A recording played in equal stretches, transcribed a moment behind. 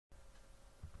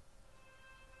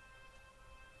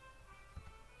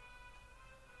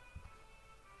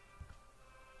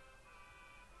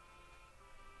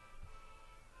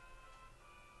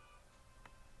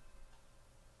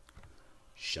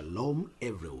Shalom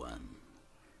everyone.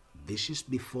 This is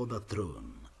Before the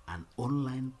Throne, an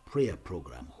online prayer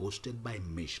program hosted by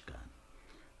Mishkan.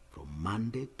 From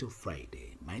Monday to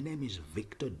Friday, my name is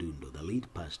Victor Dundo, the lead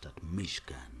pastor at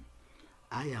Mishkan.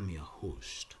 I am your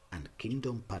host and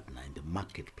kingdom partner in the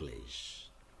marketplace.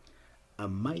 A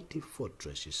mighty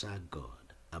fortress is our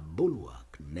God, a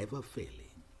bulwark never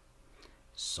failing.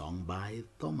 Sung by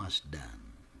Thomas Dunn.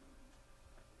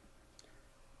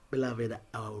 Beloved,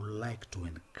 I would like to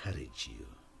encourage you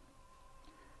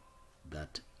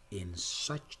that in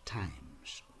such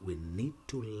times we need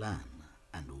to learn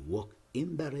and walk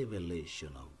in the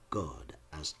revelation of God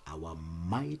as our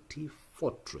mighty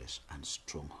fortress and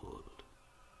stronghold.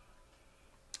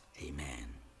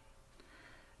 Amen.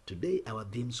 Today our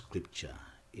theme scripture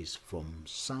is from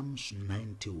Psalms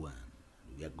 91.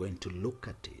 We are going to look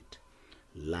at it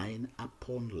line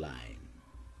upon line.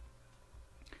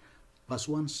 Verse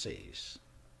 1 says,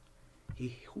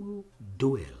 "He who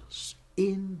dwells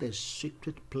in the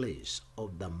secret place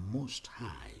of the Most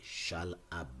High shall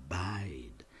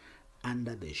abide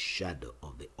under the shadow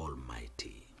of the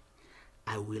Almighty.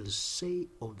 I will say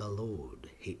of the Lord,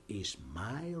 He is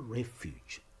my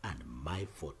refuge and my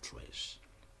fortress,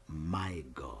 my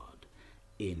God.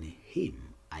 In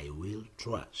Him I will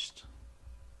trust."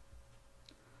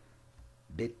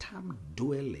 The term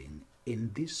dwelling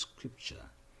in this scripture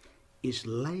is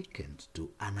likened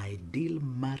to an ideal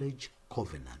marriage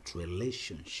covenant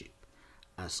relationship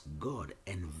as God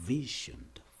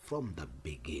envisioned from the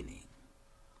beginning.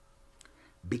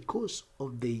 Because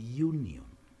of the union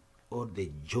or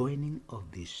the joining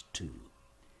of these two,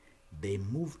 they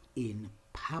move in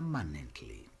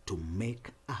permanently to make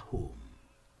a home.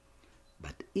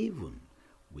 But even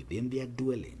within their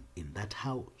dwelling in that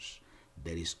house,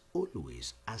 there is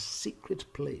always a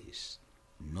secret place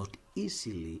not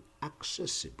easily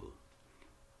accessible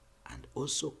and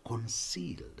also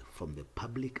concealed from the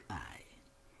public eye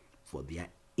for their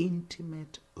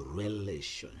intimate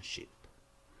relationship.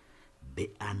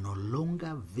 They are no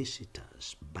longer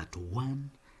visitors but one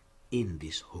in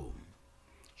this home,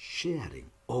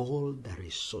 sharing all the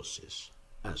resources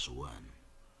as one.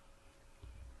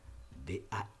 They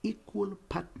are equal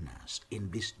partners in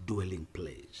this dwelling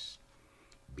place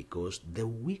because the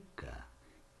weaker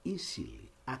easily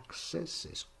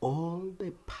accesses all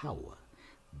the power,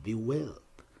 the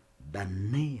wealth, the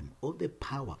name or the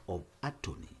power of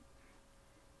attorney,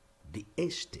 the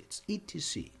estates,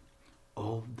 etc.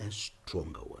 of the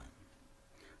stronger one.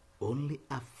 Only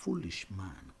a foolish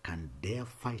man can dare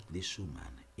fight this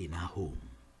woman in her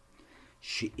home.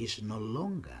 She is no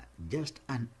longer just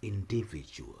an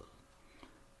individual,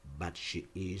 but she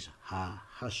is her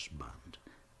husband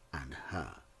and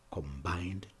her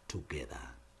combined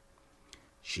together.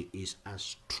 She is as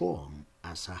strong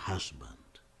as her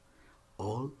husband.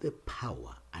 All the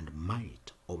power and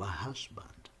might of her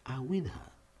husband are with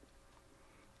her.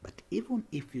 But even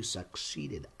if you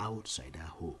succeeded outside her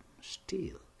home,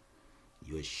 still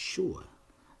you are sure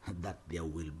that there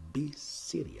will be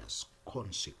serious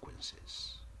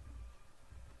consequences.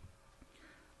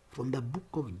 From the book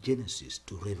of Genesis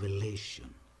to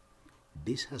Revelation,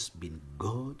 this has been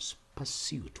God's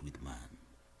pursuit with man.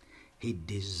 He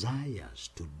desires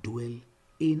to dwell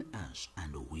in us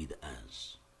and with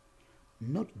us.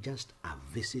 Not just a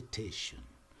visitation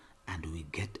and we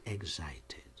get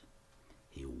excited.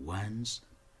 He wants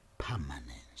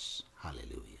permanence.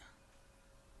 Hallelujah.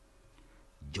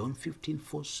 John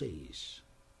 15:4 says,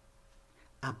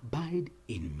 "Abide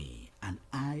in me and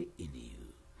I in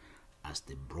you, as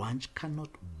the branch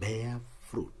cannot bear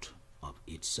fruit of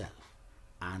itself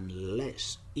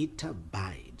unless it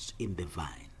abides in the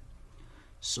vine.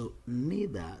 So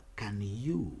neither can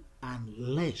you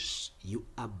unless you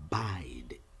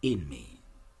abide in me."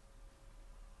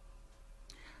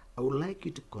 I would like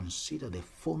you to consider the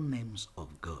four names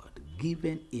of God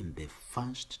given in the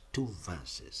first two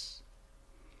verses.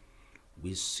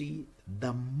 We see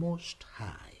the Most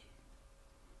High,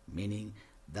 meaning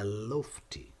the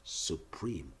lofty,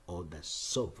 supreme, or the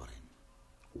sovereign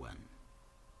one.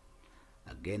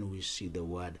 Again, we see the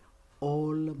word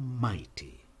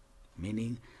Almighty,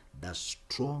 meaning the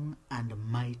strong and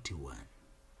mighty one.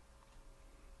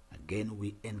 Again,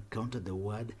 we encounter the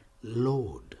word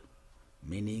Lord,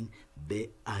 meaning the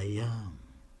I am.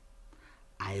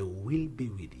 I will be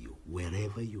with you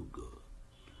wherever you go.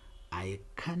 I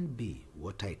can be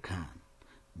what I can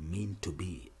mean to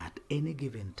be at any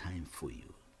given time for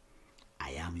you.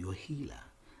 I am your healer.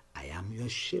 I am your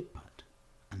shepherd,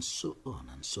 and so on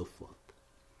and so forth.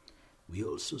 We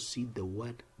also see the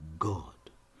word God,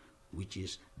 which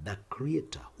is the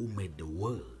creator who made the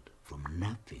world from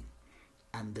nothing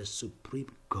and the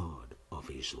supreme God of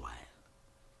Israel.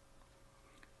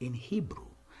 In Hebrew,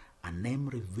 a name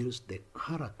reveals the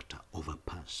character of a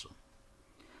person.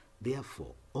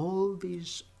 Therefore, all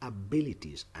these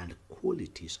abilities and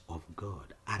qualities of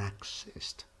God are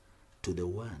accessed to the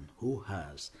one who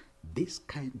has this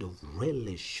kind of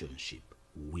relationship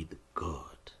with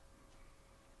God.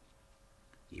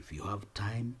 If you have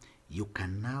time, you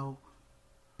can now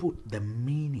put the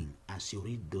meaning as you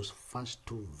read those first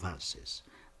two verses,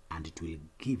 and it will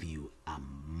give you a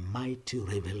mighty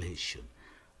revelation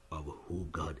of who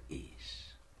God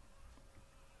is.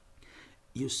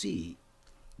 You see,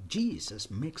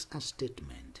 Jesus makes a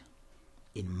statement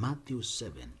in Matthew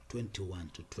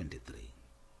 7:21-23.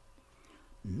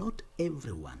 Not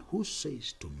everyone who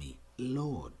says to me,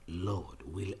 Lord, Lord,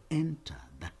 will enter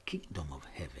the kingdom of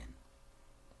heaven,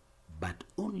 but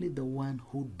only the one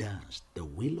who does the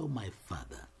will of my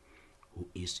Father who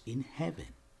is in heaven.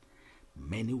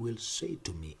 Many will say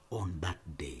to me on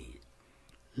that day,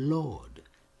 Lord,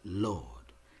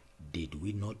 Lord, did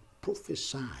we not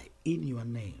prophesy in your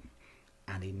name,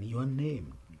 and in your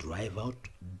name drive out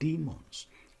demons,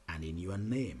 and in your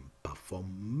name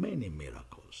perform many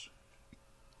miracles?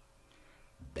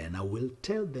 Then I will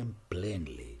tell them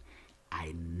plainly,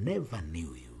 I never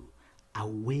knew you.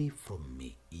 Away from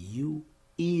me, you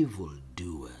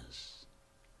evildoers.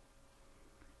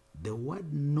 The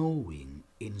word knowing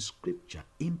in Scripture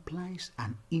implies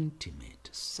an intimate,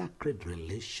 sacred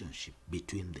relationship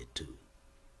between the two.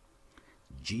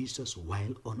 Jesus,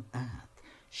 while on earth,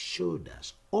 showed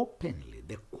us openly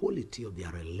the quality of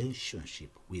their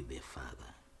relationship with the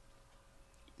Father.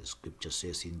 The Scripture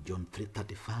says in John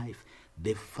 3:35,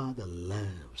 the Father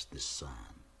loves the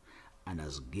Son and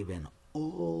has given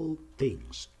all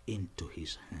things into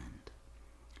his hand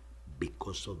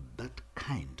because of that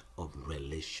kind of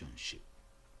relationship.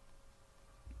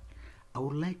 I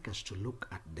would like us to look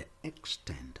at the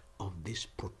extent of this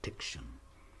protection,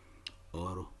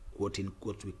 or quote in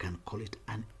quote we can call it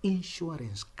an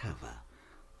insurance cover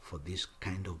for this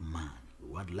kind of man.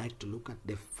 We would like to look at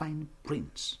the fine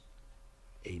prints.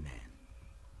 Amen.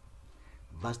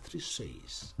 Verse 3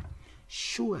 says,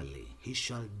 surely he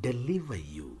shall deliver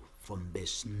you from the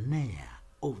snare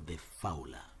of the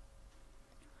fowler.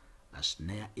 A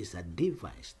snare is a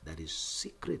device that is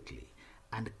secretly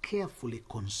and carefully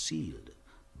concealed,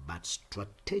 but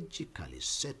strategically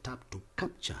set up to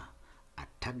capture a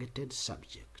targeted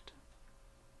subject.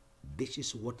 This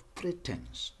is what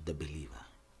threatens the believer.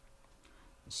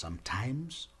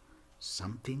 Sometimes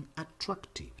something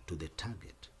attractive to the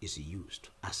target is used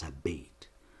as a bait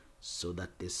so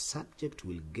that the subject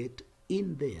will get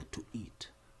in there to eat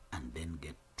and then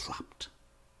get trapped.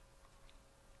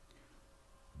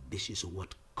 This is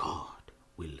what God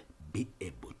will be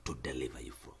able to deliver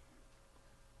you from.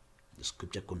 The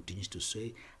Scripture continues to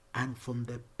say, and from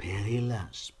the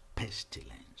perilous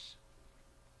pestilence,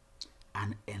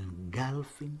 an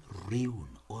engulfing ruin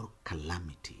or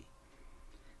calamity.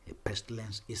 A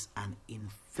pestilence is an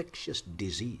infectious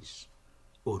disease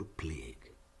or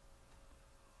plague.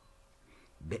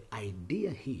 The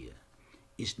idea here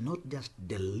is not just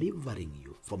delivering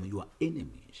you from your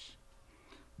enemies,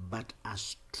 but a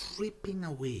stripping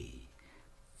away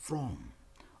from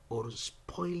or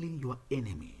spoiling your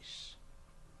enemies.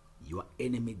 Your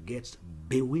enemy gets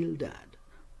bewildered,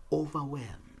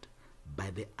 overwhelmed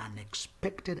by the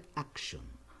unexpected action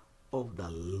of the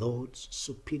Lord's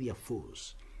superior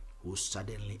force, who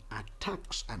suddenly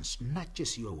attacks and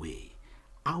snatches you away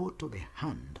out of the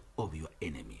hand of your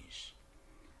enemies.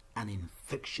 An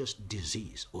infectious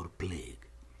disease or plague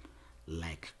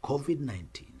like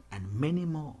COVID-19 and many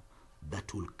more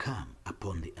that will come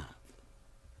upon the earth.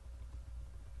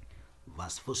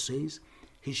 Verse 4 says,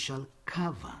 he shall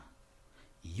cover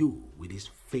you with his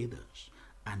feathers,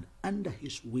 and under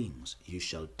his wings you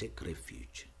shall take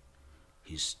refuge.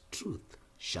 His truth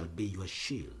shall be your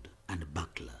shield and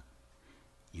buckler.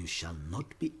 You shall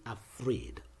not be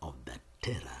afraid of the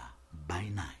terror by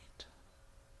night.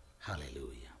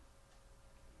 Hallelujah.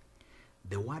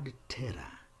 The word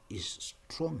terror is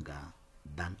stronger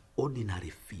than ordinary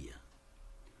fear.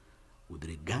 With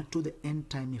regard to the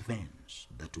end-time events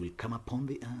that will come upon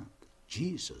the earth,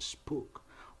 Jesus spoke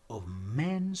of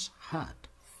men's heart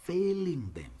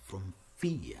failing them from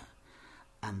fear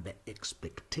and the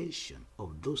expectation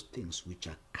of those things which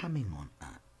are coming on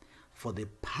earth, for the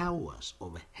powers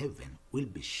of heaven will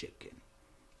be shaken.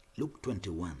 Luke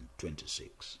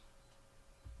 21:26.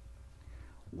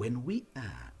 When we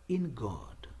are in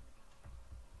God,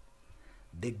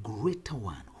 the greater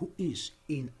one who is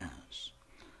in us,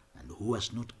 and who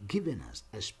has not given us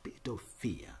a spirit of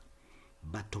fear,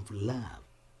 but of love,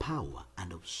 power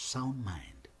and of sound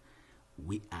mind,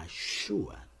 we are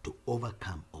sure to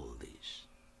overcome all this.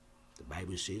 The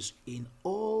Bible says, in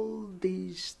all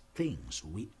these things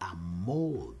we are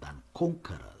more than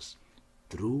conquerors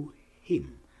through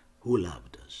him who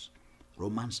loved us.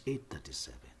 Romans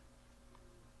 8:37.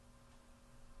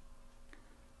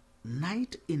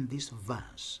 Night in this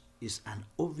verse is an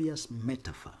obvious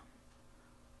metaphor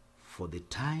for the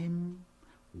time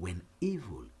when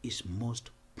evil is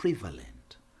most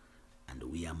prevalent and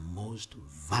we are most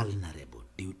vulnerable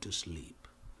due to sleep.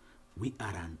 We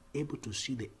are unable to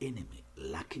see the enemy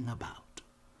lurking about.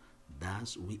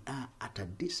 Thus, we are at a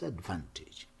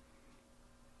disadvantage,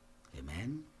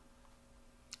 amen,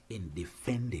 in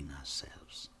defending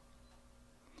ourselves.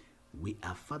 We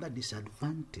are further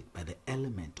disadvantaged by the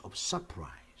element of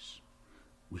surprise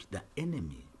which the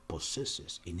enemy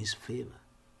possesses in his favor.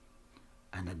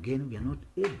 And again, we are not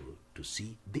able to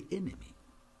see the enemy.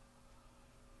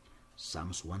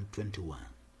 Psalms 121,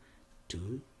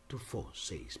 2-4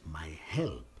 says, my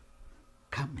help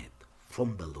cometh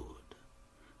from the Lord,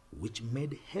 which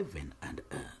made heaven and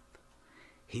earth.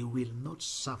 He will not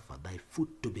suffer thy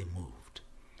foot to be moved.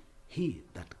 He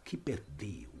that keepeth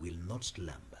thee will not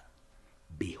slumber.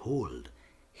 Behold,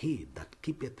 he that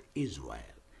keepeth Israel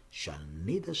shall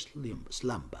neither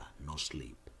slumber nor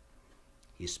sleep.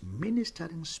 His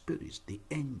ministering spirits, the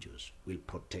angels, will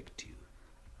protect you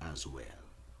as well.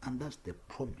 And that's the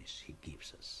promise he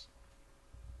gives us.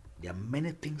 There are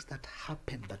many things that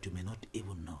happen that you may not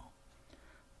even know.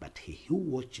 But he who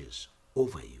watches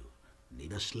over you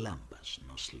neither slumbers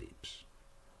nor sleeps.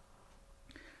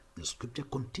 The scripture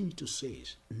continues to say,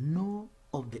 know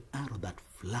of the arrow that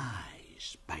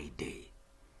flies by day.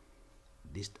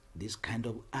 This kind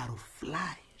of arrow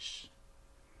flies.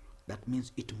 That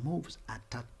means it moves at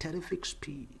a terrific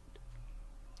speed.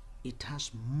 It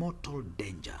has mortal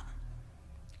danger.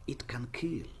 It can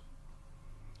kill.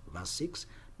 Verse 6,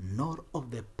 nor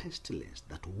of the pestilence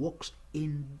that walks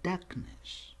in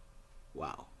darkness.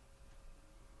 Wow.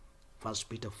 1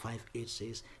 Peter 5:8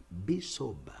 says, be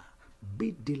sober,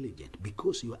 be diligent,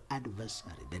 because your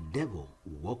adversary, the devil,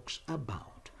 walks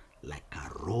about like a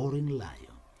roaring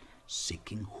lion,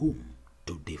 seeking whom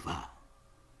to devour.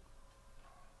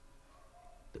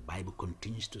 The Bible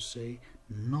continues to say,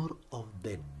 nor of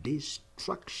the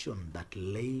destruction that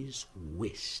lays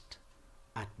waste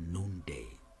at noonday.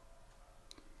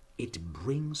 It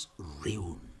brings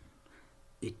ruin.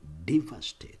 It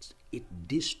devastates. It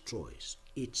destroys.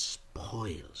 It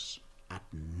spoils at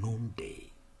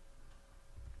noonday.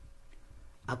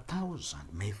 1,000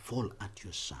 may fall at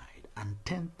your side and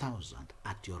 10,000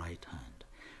 at your right hand,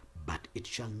 but it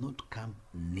shall not come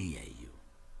near you.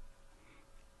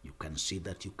 You can see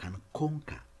that you can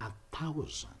conquer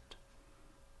 1,000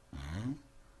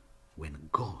 when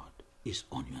God is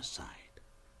on your side.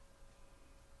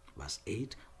 Verse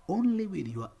 8, only with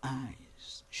your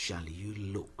eyes shall you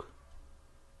look.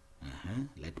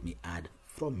 Let me add,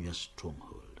 from your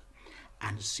stronghold,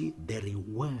 and see the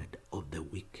reward of the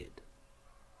wicked.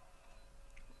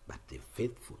 But the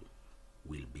faithful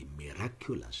will be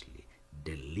miraculously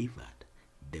delivered.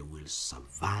 They will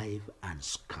survive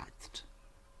unscathed.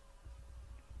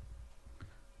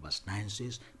 Verse 9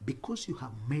 says, because you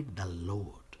have made the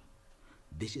Lord,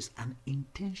 this is an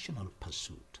intentional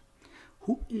pursuit,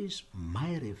 who is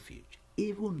my refuge,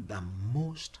 even the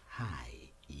Most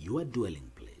High, your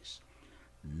dwelling place,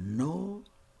 no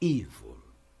evil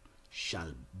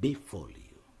shall befall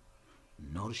you,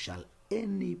 nor shall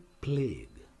any plague,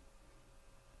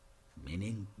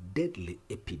 meaning deadly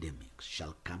epidemics,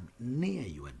 shall come near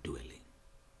your dwelling.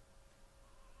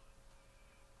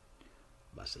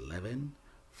 Verse 11,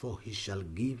 for he shall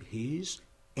give his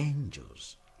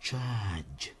angels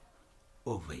charge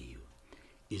over you.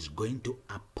 Is going to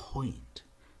appoint,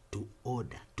 to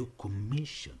order, to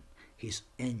commission his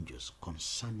angels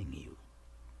concerning you.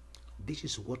 This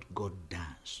is what God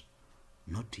does,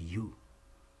 not you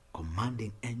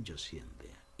commanding angels here and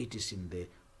there. It is in the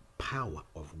power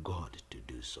of God to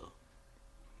do so.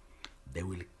 They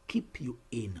will keep you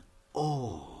in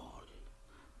all,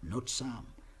 not some,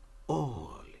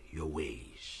 all your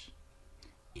ways.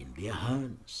 In their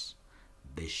hands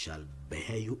they shall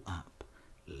bear you up,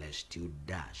 lest you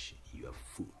dash your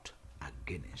foot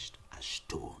against a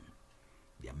stone.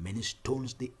 There are many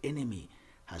stones the enemy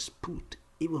has put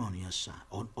even on your side,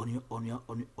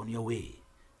 on your way,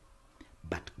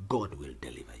 but God will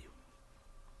deliver you.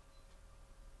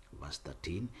 Verse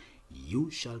 13,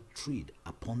 you shall tread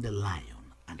upon the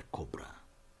lion and cobra,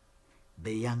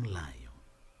 the young lion,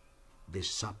 the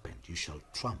serpent you shall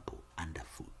trample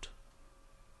underfoot.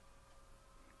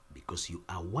 Because you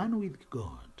are one with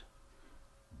God,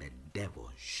 the devil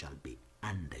shall be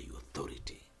under your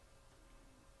authority,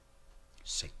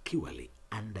 securely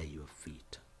under your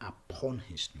feet, upon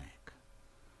his neck.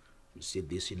 You see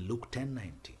this in Luke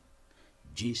 10:19.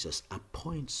 Jesus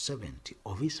appoints 70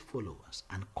 of his followers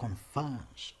and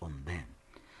confers on them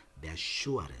the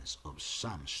assurance of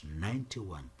Psalms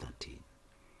 91:13.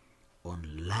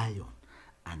 On lion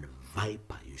and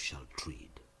viper you shall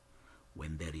tread.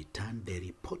 When they return, they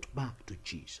report back to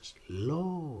Jesus,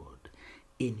 Lord,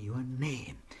 in your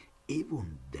name,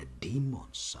 even the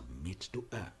demons submit to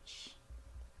us.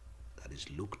 That is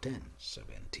Luke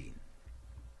 10:17.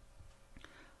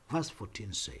 Verse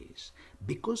 14 says,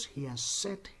 because he has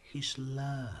set his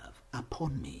love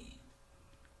upon me.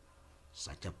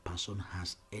 Such a person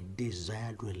has a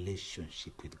desired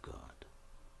relationship with God.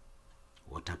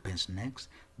 What happens next?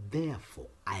 Therefore,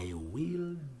 I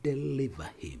will deliver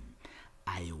him.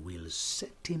 I will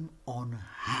set him on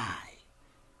high,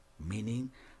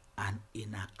 meaning an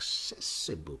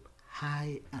inaccessible,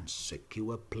 high and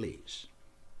secure place.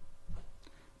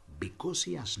 Because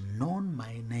he has known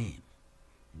my name,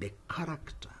 the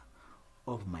character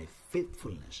of my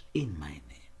faithfulness in my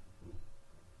name.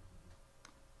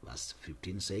 Verse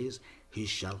 15 says, he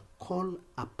shall call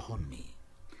upon me,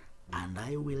 and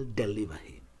I will deliver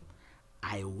him.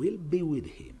 I will be with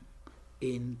him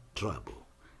in trouble.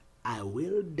 I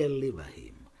will deliver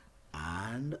him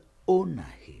and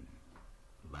honor him.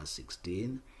 Verse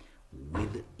 16,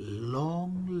 with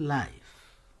long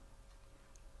life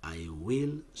I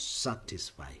will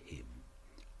satisfy him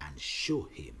and show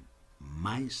him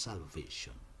my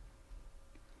salvation.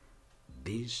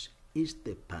 This is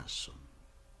the person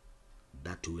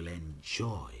that will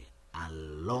enjoy a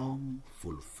long,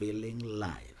 fulfilling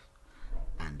life,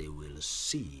 and they will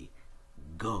see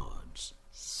God's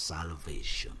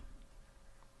salvation.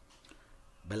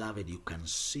 Beloved, you can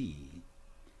see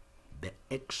the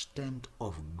extent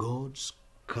of God's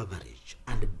coverage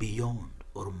and beyond,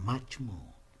 or much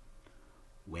more,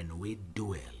 when we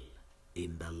dwell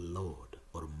in the Lord,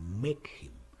 or make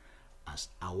him as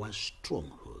our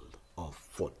stronghold or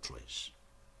fortress.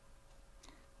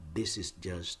 This is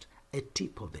just a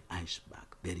tip of the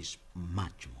iceberg. There is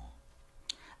much more.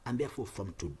 And therefore,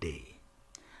 from today,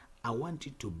 I want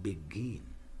you to begin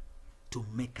to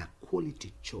make a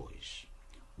quality choice.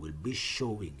 We'll be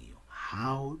showing you,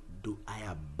 how do I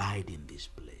abide in this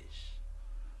place?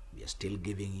 We are still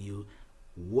giving you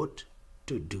what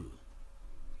to do,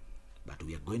 but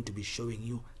we are going to be showing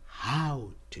you how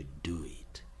to do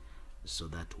it, so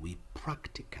that we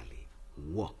practically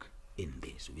walk in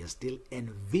this. We are still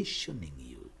envisioning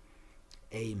you.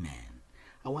 Amen.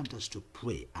 I want us to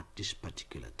pray at this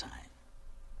particular time.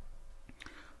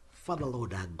 Father,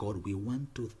 Lord our God, we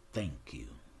want to thank you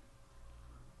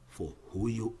for who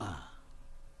you are,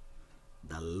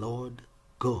 the Lord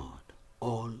God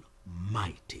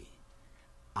Almighty,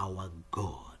 our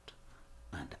God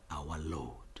and our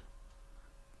Lord.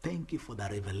 Thank you for the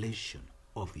revelation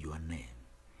of your name,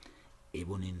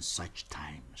 even in such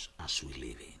times as we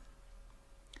live in.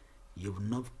 You've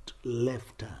not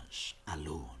left us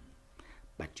alone,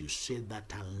 but you said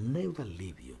that I'll never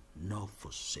leave you nor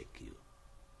forsake you.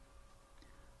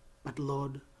 But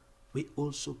Lord, we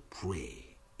also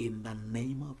pray in the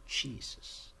name of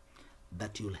Jesus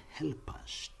that you'll help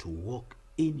us to walk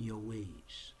in your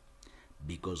ways,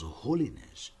 because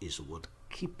holiness is what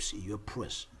keeps your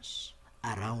presence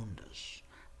around us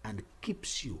and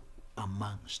keeps you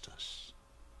amongst us.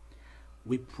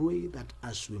 We pray that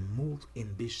as we move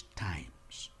in these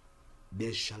times,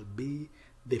 there shall be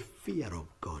the fear of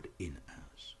God in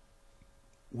us.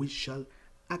 We shall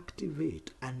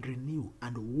activate and renew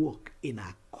and walk in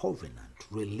a covenant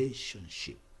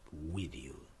relationship with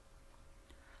you.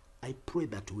 I pray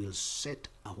that we'll set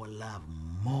our love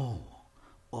more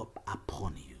up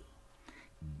upon you,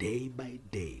 day by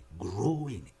day,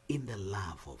 growing in the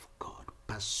love of God,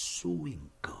 pursuing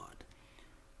God,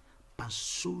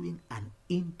 pursuing an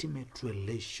intimate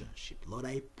relationship. Lord,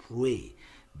 I pray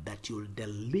that you'll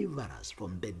deliver us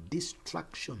from the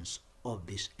distractions of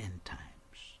these end times.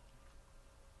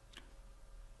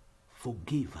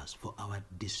 Forgive us for our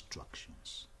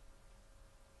distractions.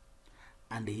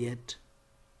 And yet,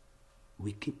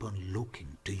 we keep on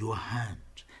looking to your hand,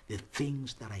 the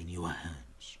things that are in your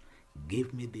hands.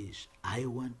 Give me this, I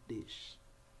want this.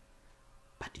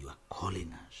 But you are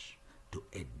calling us to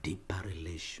a deeper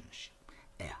relationship,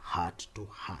 a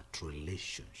heart-to-heart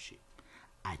relationship,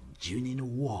 a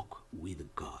genuine walk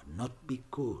with God, not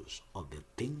because of the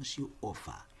things you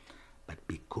offer, but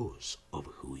because of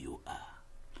who you are.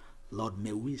 Lord,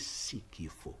 may we seek you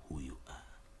for who you are.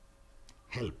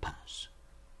 Help us.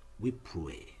 We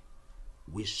pray.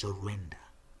 We surrender.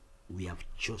 we have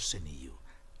chosen you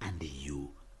and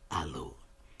you alone.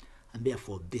 And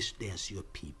therefore, this day as your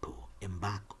people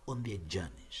embark on their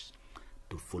journeys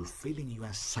to fulfilling your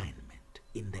assignment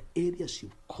in the areas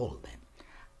you've called them,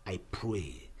 I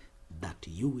pray that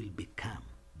you will become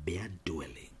their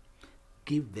dwelling.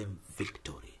 Give them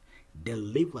victory.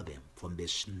 Deliver them from the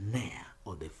snare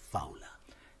of the fowler.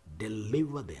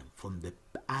 Deliver them from the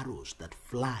arrows that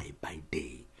fly by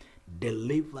day.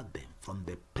 Deliver them from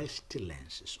the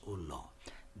pestilences, O Lord.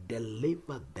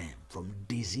 Deliver them from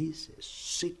diseases,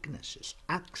 sicknesses,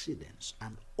 accidents,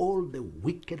 and all the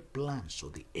wicked plans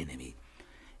of the enemy.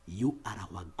 You are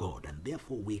our God, and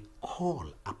therefore we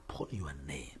call upon your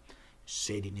name. You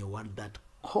said in your word that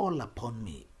call upon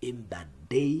me in the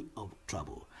day of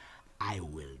trouble. I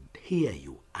will hear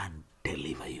you and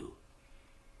deliver you.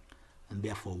 And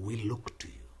therefore we look to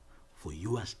you, for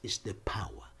yours is the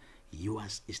power,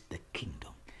 yours is the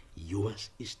kingdom, yours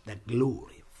is the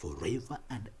glory forever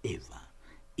and ever.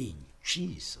 In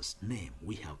Jesus' name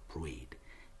we have prayed.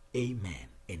 Amen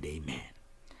and amen.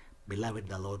 Beloved,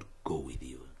 the Lord go with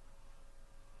you.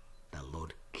 The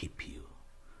Lord keep you,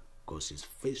 cause his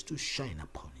face to shine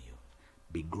upon you,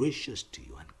 be gracious to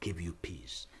you, and give you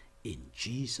peace. In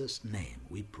Jesus' name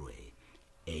we pray.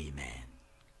 Amen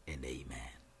and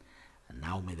amen. And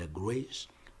now may the grace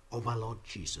of our Lord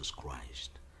Jesus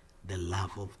Christ, the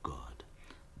love of God,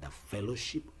 the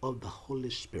fellowship of the Holy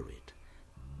Spirit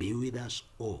be with us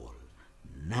all,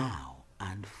 now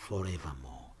and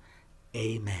forevermore.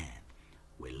 Amen.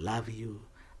 We love you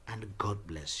and God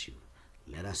bless you.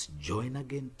 Let us join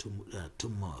again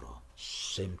tomorrow,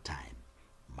 same time,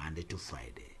 Monday to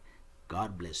Friday.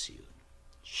 God bless you.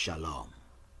 Shalom.